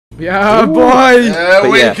Yeah, boy. There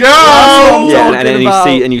we go.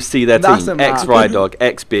 Yeah, and you see their team: X Rydog,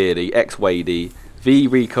 X Beardy, X Wadey, V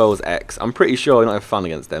Recoils X. I'm pretty sure you're not having fun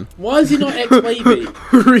against them. Why is he not X Wavy?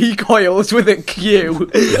 Recoils with a Q.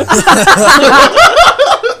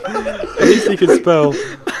 At least he can spell.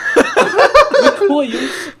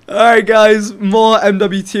 Recoils. Alright, guys, more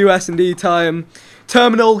MW2 S&D time.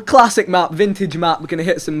 Terminal, classic map, vintage map. We're gonna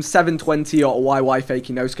hit some 720 or YY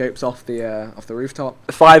fakey no scopes off the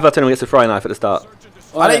rooftop. 5 out of 10 gets a throwing knife at the start.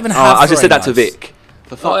 I don't even have. I just said that to Vic.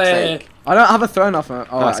 For fuck's sake. I don't have a throw off. Oh,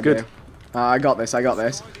 that's good. I got this. I got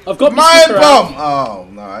this. I've got my bomb. Oh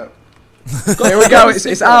no. Here we go.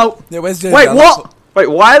 It's out. Yeah, where's Wait, what? Wait,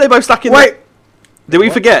 why are they both stuck in? Wait. Did we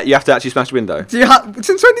forget? You have to actually smash the window. Do you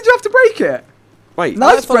since when did you have to break it? Wait.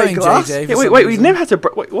 Nice break glass. Yeah, wait. We've never had to.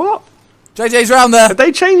 Wait, what? JJ's round there. Have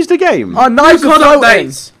they changed the game? Oh, knives are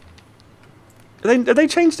floating. Have they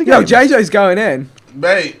changed the game? Yo, JJ's going in.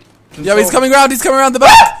 Mate. Yo, he's coming round. He's coming round the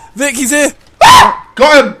back. Vic, he's here.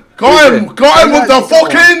 Got him. Got him with the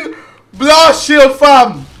fucking blast shield,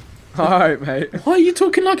 fam. Alright, mate. Why are you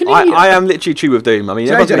talking like an idiot? I am literally Chew of Doom. I mean,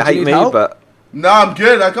 everyone's gonna hate me, but no, I'm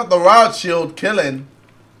good. I got the riot shield killing.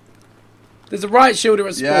 There's a riot shielder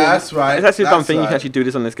at spawn. Yeah, that's right. it's actually a dumb thing. You can actually do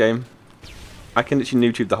this on this game. I can literally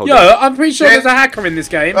YouTube the whole Yo, game. I'm pretty sure there's a hacker in this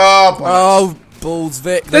game. Oh, balls,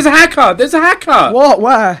 Vic. There's a hacker. There's a hacker. What?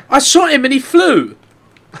 Where? I shot him and he flew.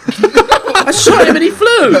 I shot him and he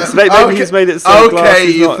flew. So maybe he's made it so okay,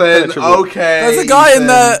 Ethan. Okay. There's a guy in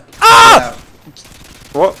there. Ah! Yeah.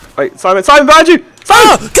 What? Wait, Simon behind you!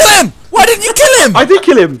 Simon! Oh, kill him! Why didn't you kill him? I did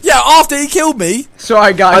kill him. Yeah, after he killed me.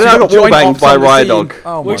 Sorry, guys. I got wallbanged by Rydog.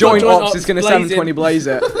 Oh my Joint God. Ops is going to 720 blaze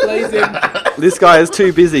it. This guy is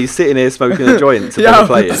too busy sitting here smoking a joint to bother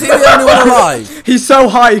playing. Is he the only one alive? He's so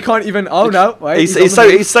high he can't even. Oh no! Wait. He's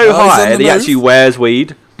so high and he actually wears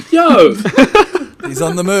weed. Yo, he's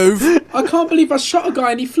on the move. I can't believe I shot a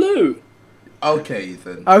guy and he flew. Okay,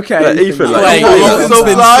 Ethan. Okay. Yeah, Ethan, Wait, Ethan's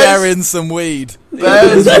been sharing some weed.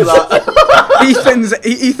 Ethan's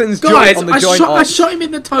guys, joint on the joint. I shot him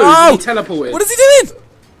in the toes. Oh! And he teleported. What is he doing?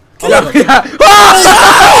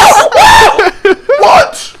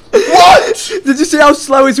 What? What? Did you see how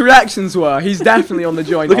slow his reactions were? He's definitely on the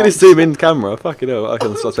joint. Look at his zoom in camera. Fucking hell, I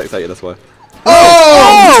can stop spectating. That's why.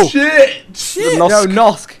 Oh, shit! Shit. No,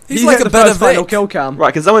 Nosk. He's like hit a the better first final Vic. kill cam.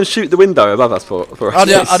 Right, can someone shoot the window above us for us? I'll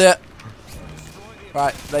do it.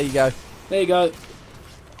 Right, there you go. There you go.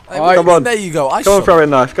 Come on. There you go. Come on, throw a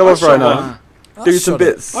knife. Come on, throw a knife. Do some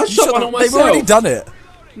bits. I shot one on myself. They've already done it.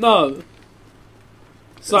 No.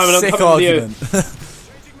 Simon, I'm Sick coming argument. to you.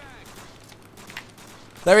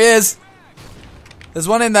 There he is. There's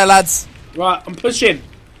one in there, lads. Right, I'm pushing.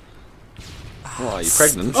 Oh, are you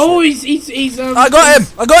pregnant? Oh, he's I got him.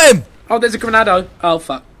 I got him. Oh, there's a Granado. Oh,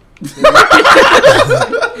 fuck.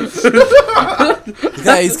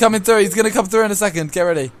 Okay, he's coming through. He's gonna come through in a second. Get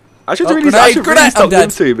ready. I should Oh, really grenade, stop I'm dead.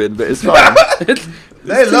 YouTubing, but it's fine.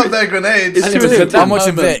 They love their grenades. It's too soon. I'm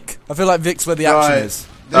watching Vic. I feel like Vic's where the action is.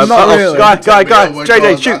 Not really. Guy,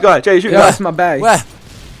 JJ, shoot, guy, JJ, shoot, Yeah, guy. that's my bag. Where?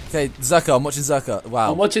 Okay, Zerka. I'm watching Zerka.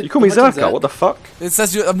 Wow. I'm watching, You call me Zerka? What the fuck? It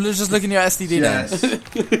says I'm just looking at your STD name. Yes.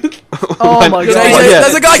 Oh my JJ, god.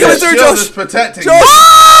 there's a guy coming through, Shield Josh. is protecting Josh!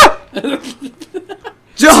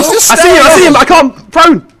 Josh! I see him, I can't,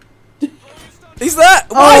 prone! He's there.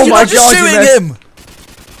 Why Oh are you my not just God, you shooting missed. him?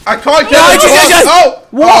 I can't Yeah, get it. JJ. Oh!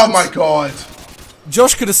 What? Oh my god.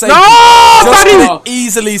 Josh could have saved No, you. Josh buddy! could have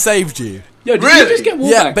easily saved you. Yo, did Really? you just get wallbanged?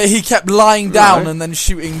 Yeah, but he kept lying down and then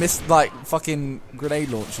shooting fucking grenade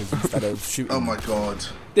launchers instead of shooting. Oh my god.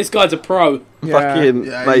 This guy's a pro. Fucking,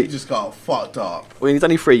 Yeah, mate. you just got fucked up. I mean, he's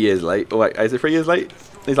only 3 years late. Oh, wait, is it 3 years late?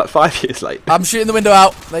 He's like 5 years late. I'm shooting the window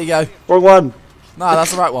out. There you go. Wrong one. Nah,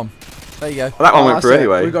 that's the right one. There you go. Well, that one went That's through it.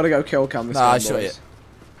 anyway. We've got to go kill cam this Nah, I time, shot boys. it.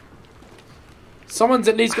 Someone's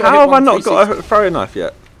at least got How have I not got a throwing knife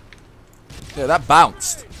yet? Yeah, that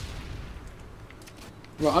bounced.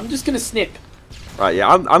 Right, I'm just going to snip. Right, yeah,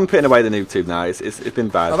 I'm putting away the noob tube now. It's been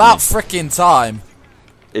bad. About frickin' time.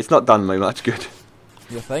 It's not done me much good.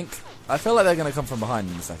 You think? I feel like they're gonna come from behind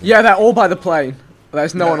in a second. Yeah, they're all by the plane.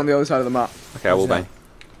 There's no one on the other side of the map. Okay, I will bang.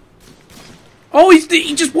 Oh, he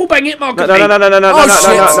just wallbang hit mark. No,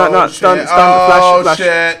 stun, Shit. flash.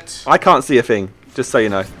 Shit. I can't see a thing, just so you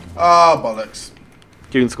know. Oh, bollocks.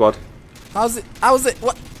 Goon squad. How's it?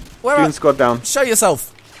 What? Where Goon are? squad down. Show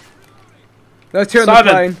yourself. There's two on the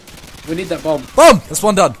Simon. plane. We need that bomb. Boom! That's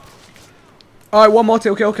one done. Alright, one more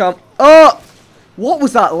till kill cam. Oh! What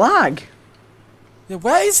was that lag? Yeah,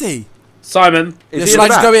 where is he? Simon. Yeah, should I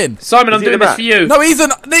just go in? Simon, I'm doing this for you. No,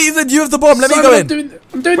 Ethan, you have the bomb. Let me go in.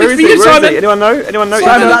 I'm doing Where this is for you, it? Where is Simon. it? Anyone know? Anyone know?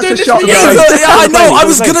 Simon, that's I'm doing a this shot. for you. Yeah, I know. I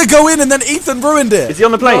was plane. gonna go in and then Ethan ruined it. Is he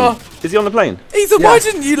on the plane? Oh. Is he on the plane? Ethan, why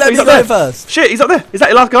didn't you let He's me up go there. in first? Shit, he's up there. Is that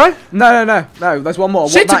your last guy? No. There's one more.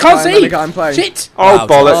 Shit, That I can't guy and then the see. guy I'm playing. Shit. Oh, Wow,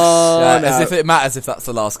 bollocks. Oh, Yeah, as no. if it matters if that's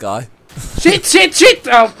the last guy. Shit.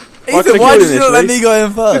 Oh, Ethan, why did you not let me go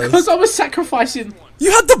in first? because I was sacrificing.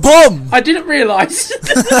 You had the bomb. I didn't realise.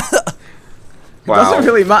 It doesn't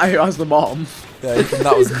really matter who has the bomb. Yeah, Ethan,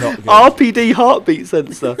 that was not good. RPD heartbeat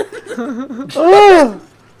sensor. Oh.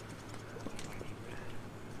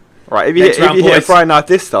 Right, if you Next hit, round, if you hit a boys. fry knife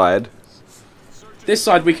this side, This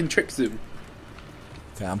side we can trick zoom.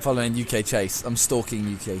 Okay, I'm following UK Chase. I'm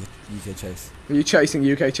stalking UK Chase. Are you chasing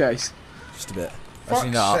UK Chase? Just a bit. Fuck's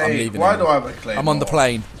Actually, no, I'm sake, leaving. why him. do I have a claim? I'm on the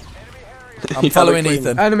plane. I'm Yeah, following the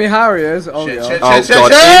Ethan. Enemy Harriers. Oh Shit, yeah. shit, Oh, shit, shit,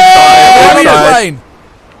 God. shit! Everyone on the Inside. plane.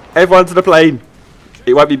 everyone to the plane.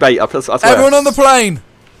 It won't be bait. I swear. Everyone on the plane.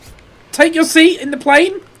 Take your seat in the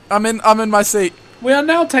plane. I'm in my seat. We are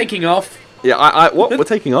now taking off. Yeah, what? We're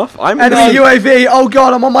taking off. I'm Enemy UAV. Oh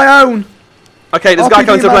god, I'm on my own. Okay, there's a guy RPD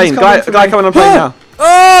coming to the plane. man's coming Guy for coming me. on the plane now.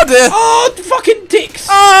 Oh dear. Oh, fucking dicks!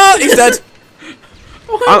 Ah, he's dead.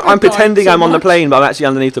 Oh, I'm pretending I'm on the plane, but I'm actually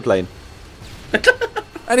underneath the plane.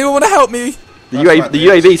 Anyone want to help me? The That's right, the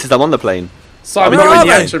UAV says I'm on the plane. Simon, Where you're are in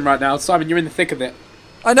the they? action right now. Simon, you're in the thick of it.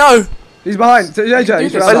 I know. He's behind. JJ,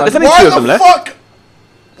 he's do right this. outside. There's only Why two of them the left. fuck?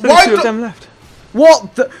 There's Why only two of the... them left.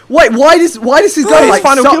 What? Wait, why does his gun it's like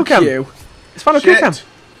final kill suck cam. you? It's final kill cam. Shit.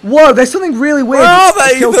 Whoa, there's something really weird. Where are with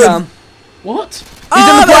they, kill Ethan? cam. What? He's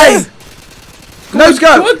in the plane. Nose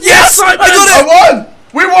go. What? Yes, Simon! I got I it. won!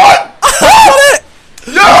 We won! I got it.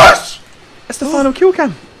 Yes! That's the final kill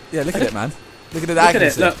cam. Yeah, look at it, man. Look at the Look at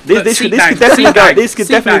it. accuracy. Look, This seat could bang, definitely seat go. bang, This could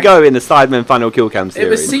seat definitely bang. go in the Sidemen final kill cam It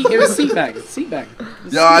was series. seat bang. Seat bang.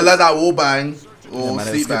 Yeah, I like that wall bang. Or man,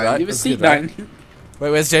 it was seat good, bang. right? It was That's seat good, right? bang. Wait,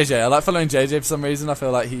 where's JJ? I like following JJ for some reason. I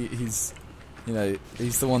feel like he's, you know,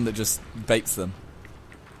 he's the one that just baits them.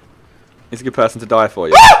 He's a good person to die for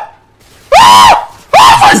you. Oh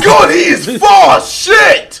my god, he is fast!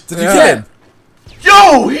 Shit! Did you Yeah. kill him?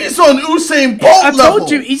 Yo, he's on Usain Bolt I level!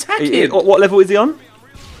 told you, he's hacking. What level is he on?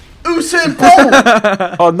 Usain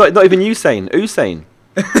Bolt! Oh, not even Usain. Usain.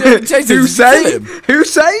 JJ, did you kill him?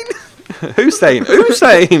 Hussein? Usain.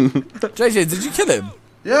 Usain. JJ, did you kill him?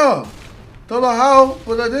 Yeah. Don't know how,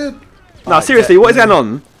 but I did. No, seriously, what is going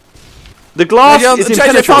on? The glass Yeah, is JJ,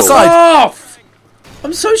 impenetrable. outside. Off!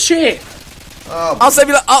 I'm so shit. I'll save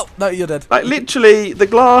you. Oh no, you're dead. Like literally, the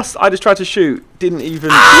glass I just tried to shoot didn't even.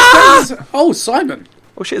 Oh, Simon.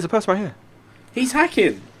 Oh shit! There's a person right here. He's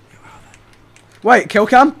hacking. Wait, kill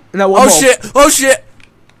cam? No, one Oh more. shit! Oh shit!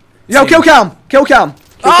 Yo, kill cam! Kill cam!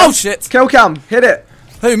 Oh shit! Kill cam! Hit it!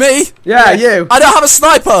 Who, me? Yeah, Yes. you. I don't have a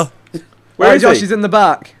sniper. Where is Josh, he? he's in the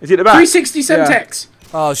back. Is he at the back? 360 Yeah. Semtex.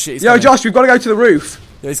 Oh shit! He's Yo, coming. Josh, we've got to go to the roof.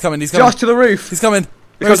 Yeah, he's coming. He's coming. Josh, to the roof. He's coming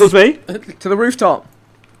He comes towards me. To the rooftop.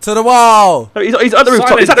 to the wall. No, he's at the rooftop.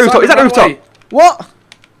 Simon, He's at the rooftop. He's at the Simon, rooftop. run away. What?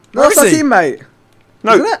 No, Where that's our is he? teammate.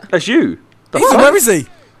 No, Isn't it? that's you. The Ethan, fuck? where is he?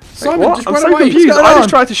 Simon, What? just I'm run so away. confused. What's going I on? just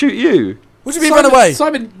tried to shoot you. What do you mean Simon, run away?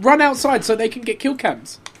 Simon, run outside so they can get kill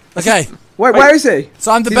cams. Okay, Wait, where is he?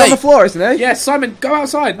 so I'm the He's on the bait. floor, isn't he? Yes, Simon, go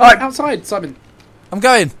outside. Alright. Outside, Simon. I'm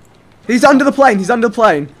going. He's under the plane. He's under the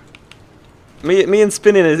plane. Me and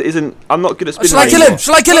spinning isn't. I'm not good at spinning. Shall I kill him? anymore.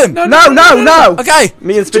 Shall I kill him? No. Okay,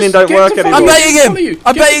 Me and spinning Just don't get work to anymore. I'm follow baiting you. him. Follow you.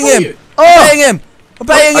 I'm Get to baiting follow him. you. Oh! baiting him. I'm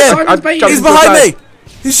baiting him. Simon's baiting jumped He's into the behind side. me.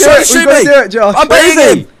 He's trying to We've shoot got to me. do it, Josh. I'm Where is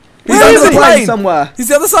baiting he? him. He's Where under is the he? plane somewhere. He's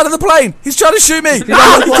the other side of the plane. He's trying to shoot me. He's on the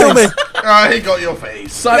trying to kill me. Ah, he got your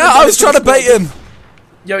face. Simon, Yeah, I was trying to bait him.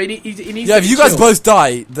 Yo, he needs Yeah, to if be you guys chill. both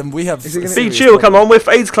die, then we have. Is he gonna- a Be serious chill. problem. Come on, we're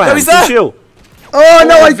FaZe Clan. No, he's Be there. chill. Oh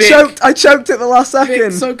no, Oh, I Vic. choked at the last second.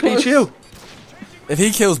 Vic, so Be close. chill. If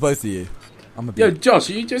he kills both of you, I'm a Yo, beat. Josh,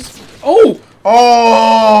 you just... Oh!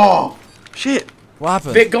 Oh! Shit. What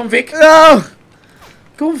happened? Vic, go on, Vic. No,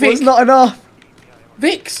 Go on, Vic. it's not enough.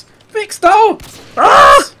 Vic's. Vic, stop!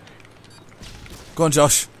 Go on,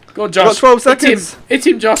 Josh. Go on, Josh. Got 12 Hit him. seconds. Hit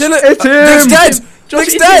him, Josh. Kill it. It's him. Vic's dead. Josh,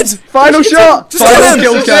 Vic's hit dead. him. Final Just hit shot. Just Final kill him.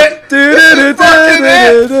 kill This is shot. it.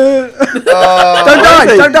 Do-do-do-do-do-do. Don't die. Where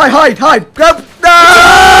is he? Don't die. Hide. Go. No!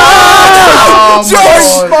 Oh,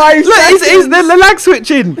 Josh! my God. Look, he's the lag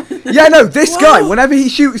switching. Yeah, no, this guy, whenever he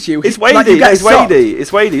shoots you, It's like, Wadey. you get It's sucked. Wadey.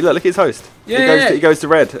 It's Wadey. Look at his host. Yeah. He goes to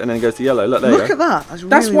red and then he goes to yellow. Look there. Look you at go. that.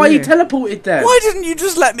 That's really why he weird. teleported there. Why didn't you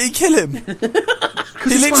just let me kill him? He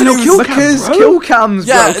final literally kill was. cam. Because bro. kill cams,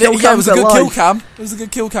 bro. Yeah, Kill it cams was a are good kill life. cam. It was a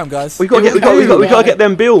good kill cam, guys. We got to get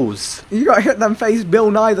them bills. You got to hit them face Bill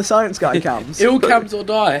Nye the Science Guy cams. Ill cams or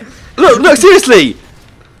die. Look, seriously.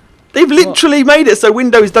 They've literally made it so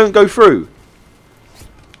windows don't go through.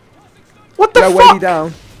 What the Go fuck? way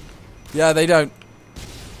down. Yeah, they don't.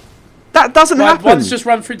 That doesn't happen. One's just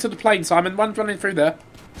run through to the plane, Simon. One's running through there.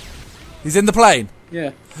 He's in the plane.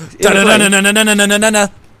 Yeah. Da-na-na-na-na-na-na-na-na.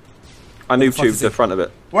 I noob fuck tubed is the it? front of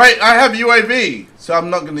it. Wait, I have UAV, so I'm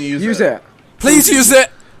not going to use it. Use it. Please use it.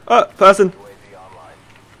 Person.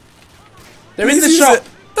 They're in Please the use shop. it.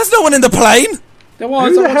 There's no one in the plane. There was. Who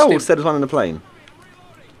I the watched hell him. said there's one in the plane?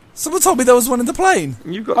 Someone told me there was one in the plane.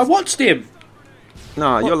 You got. I watched him.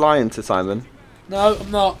 Nah, you're lying to Simon. No,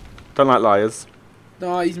 I'm not. Don't like liars.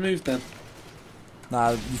 No, he's moved then.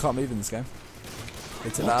 Nah, you can't move in this game. They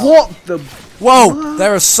took that out. What the? Whoa!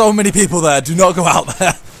 There are so many people there. Do not go out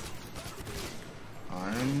there.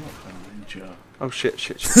 I'm a ninja. Oh shit,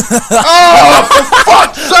 shit, shit. Oh, for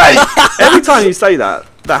fuck's sake! Every time you say that,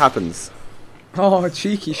 that happens. Oh,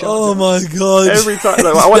 cheeky shot. Oh my god. Every time.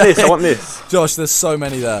 Look, I want this, I want this. Josh, there's so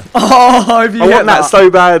many there. Oh, have you I hit want that so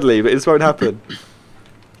badly, but it just won't happen.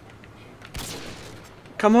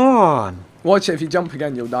 Come on. Watch it. If you jump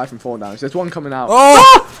again, you'll die from fall damage. There's one coming out.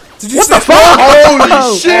 Oh! Did you see that?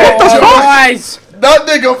 Holy shit! Guys! That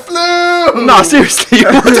nigga flew! No, seriously,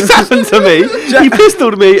 what just happened to me? He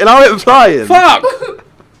pistoled me and I went flying. Fuck!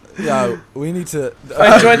 Yo, we need to.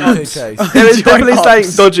 join okay, us. Chase. There is Join definitely ups.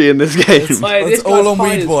 something dodgy in this game. Mate, It's this all guy's on fine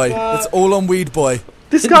Weed as Boy. fuck. It's all on Weed Boy.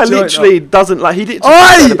 This guy Join literally doesn't like. He did.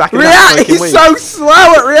 Just Oi! the back of that React! fucking He's wing. so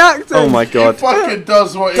slow at reacting. Oh my He god. fucking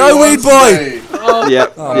does what he Go, wants, Weed Boy! mate.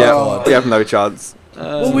 Yep, Oh, yep. God. We have no chance.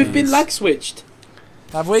 Well, we've been lag switched.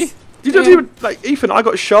 Have we? You don't even like Ethan. I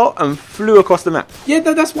got shot and flew across the map. Yeah,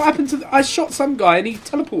 that's what happened to. I shot some guy and he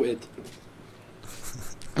teleported.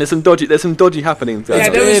 There's some dodgy happenings. Yeah,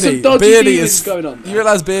 Guys. there was some dodgy Beardy dealings is going on. You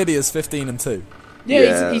realise Beardy is 15 and 2. Yeah,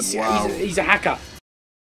 Yeah, he's a hacker.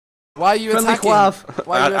 Why are you Friendly attacking? quav.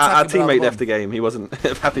 Why are you Our attacking teammate without left the bomb? game. He wasn't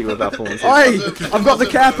happy with our performance. Oi! I've got the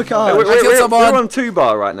Kappa card. We're on 2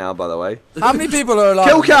 bar right now, by the way. How many people are alive?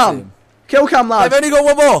 Kill on your cam. team? Kill cam, I've lad. only got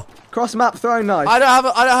one more. Cross map throwing knife. I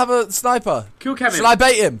don't have a sniper. Kill cam him. Shall I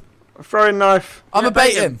bait him? Throwing knife. I'm a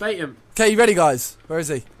bait him. Bait him. Okay, you ready, guys? Where is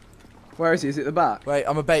he? Where is he? Is it the back? Wait,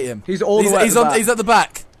 I'm a bait him. He's all the way at he's the on. back. He's at the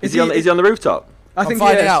back. Is he on the rooftop? I I'm think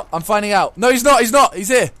finding he is. out. I'm finding out. No, he's not. He's not. He's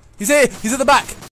here. He's here. He's at the back.